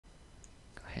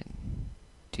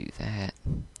do that.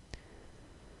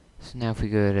 So now if we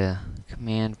go to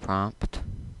command prompt,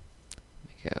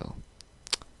 we go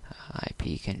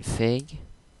ipconfig.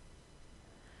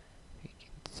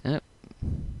 Let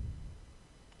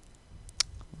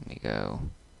me go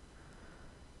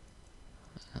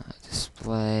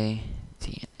display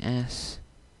DNS.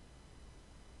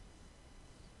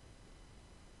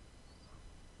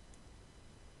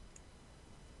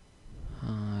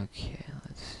 Okay,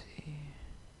 let's see.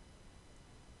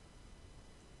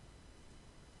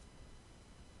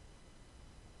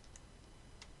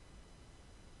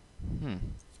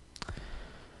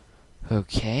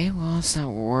 Okay, well, it's not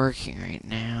working right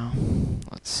now.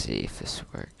 Let's see if this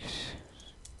works.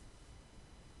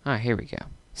 Ah, here we go.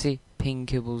 See,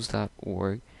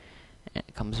 pingkibbles.org, and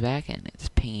it comes back and it's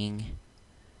pinging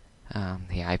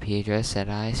the IP address that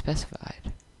I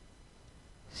specified.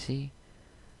 See,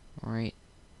 right,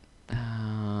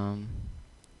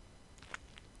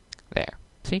 there.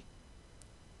 See?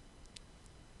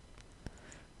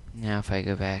 Now if I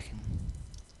go back and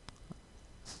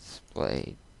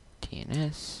display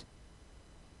DNS.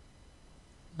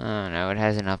 Oh no, it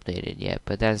hasn't updated yet,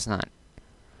 but that's not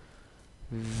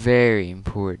very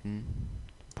important.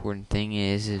 Important thing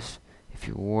is if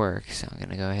it works, I'm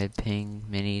gonna go ahead ping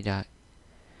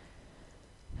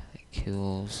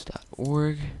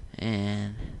mini.kills.org,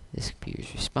 and this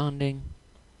computer's responding.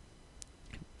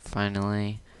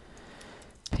 Finally,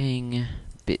 ping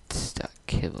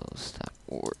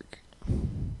bits.kibbles.org.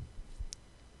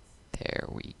 There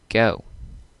we go.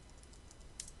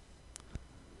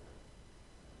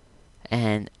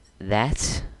 And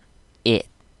that's it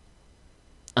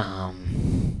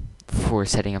for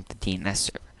setting up the DNS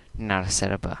server. Now to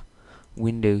set up a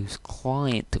Windows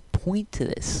client to point to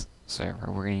this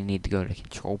server, we're going to need to go to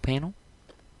Control Panel,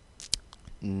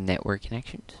 Network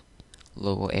Connections,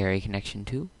 Local Area Connection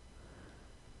 2,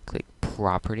 click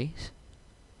Properties,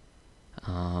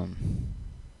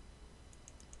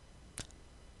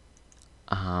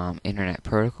 Internet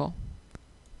Protocol,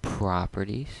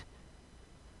 Properties,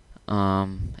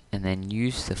 and then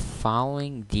use the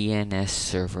following DNS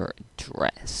server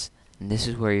address. And this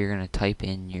is where you're going to type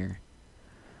in your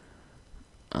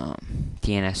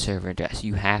DNS server address.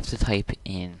 You have to type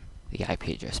in the IP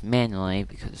address manually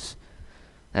because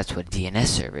that's what a DNS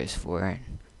server is for,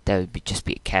 and that would just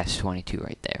be a catch-22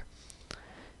 right there.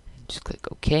 And just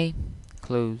click OK,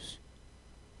 close,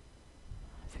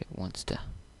 if it wants to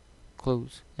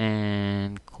close,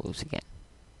 and close again.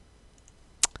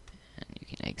 And you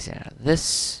can exit out of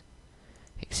this,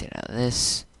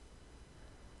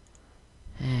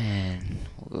 and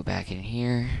we'll go back in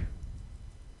here.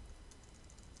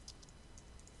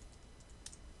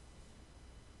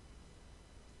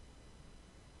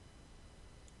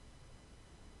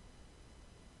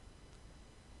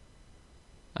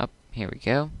 Up, here we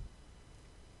go.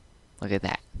 Look at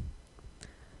that.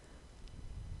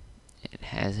 It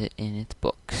has it in its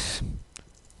books.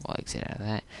 We'll exit out of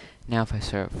that. Now if I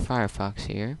start up Firefox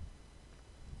here,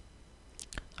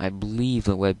 I believe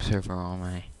the web server on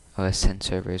my OS X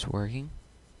server is working.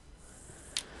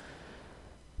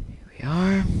 Here we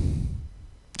are.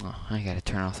 Oh, I gotta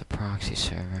turn off the proxy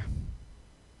server.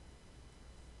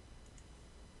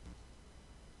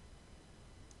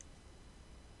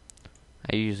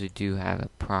 I usually do have a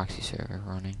proxy server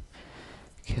running.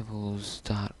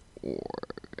 Kibbles.org.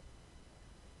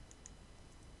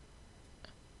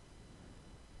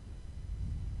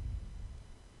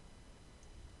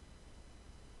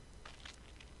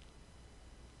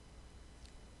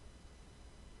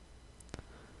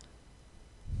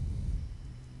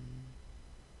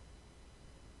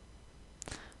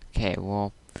 Okay,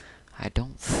 well, I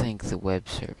don't think the web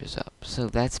server's up, so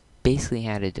that's basically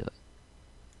how to do it.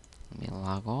 Let me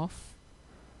log off.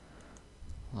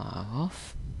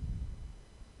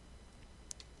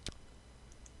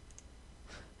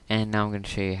 And now I'm going to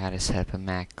show you how to set up a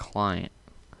Mac client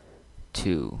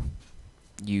to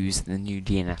use the new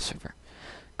DNS server.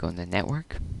 Go in the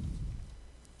network.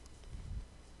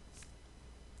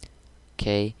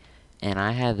 Okay, and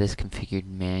I have this configured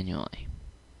manually.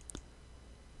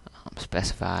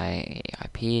 Specify a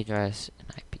IP address, an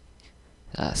IP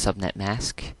subnet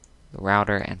mask, the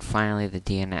router, and finally the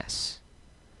DNS.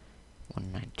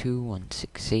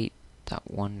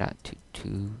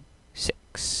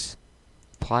 192.168.1.226.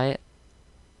 Apply it,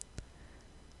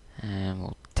 and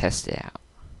we'll test it out.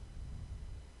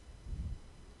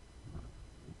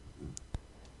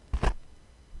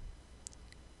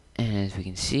 And as we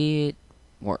can see, it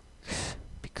works,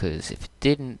 because if it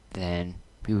didn't, then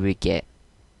we would get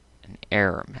an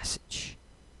error message.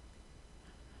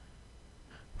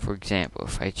 For example,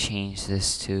 if I change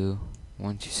this to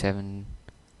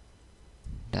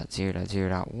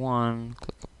 127.0.0.1,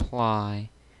 click apply.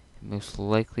 It most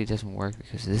likely doesn't work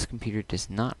because this computer does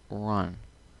not run.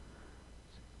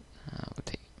 We'll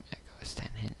take Mac OS 10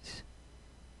 hints.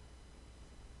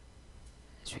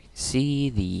 As we can see,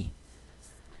 the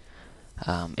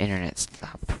internet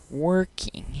stopped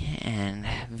working, and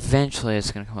eventually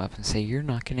it's going to come up and say you're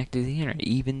not connected to the internet,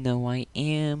 even though I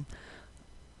am.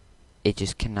 It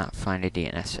just cannot find a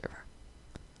DNS server.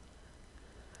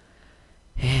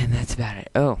 And that's about it.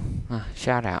 Oh,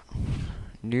 shout out.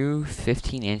 New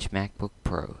 15-inch MacBook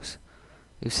Pros.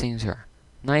 Those things are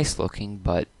nice looking,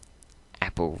 but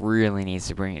Apple really needs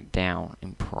to bring it down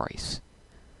in price.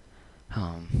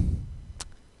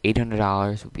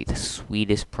 $800 would be the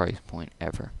sweetest price point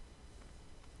ever.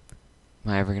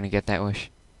 Am I ever going to get that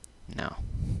wish? No.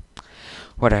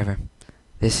 Whatever.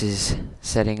 This is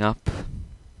setting up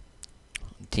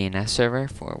DNS server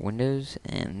for Windows,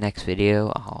 and next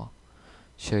video I'll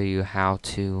show you how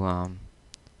to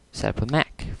set up a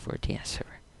Mac for a DNS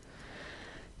server.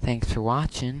 Thanks for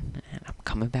watching, and I'm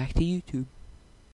coming back to YouTube.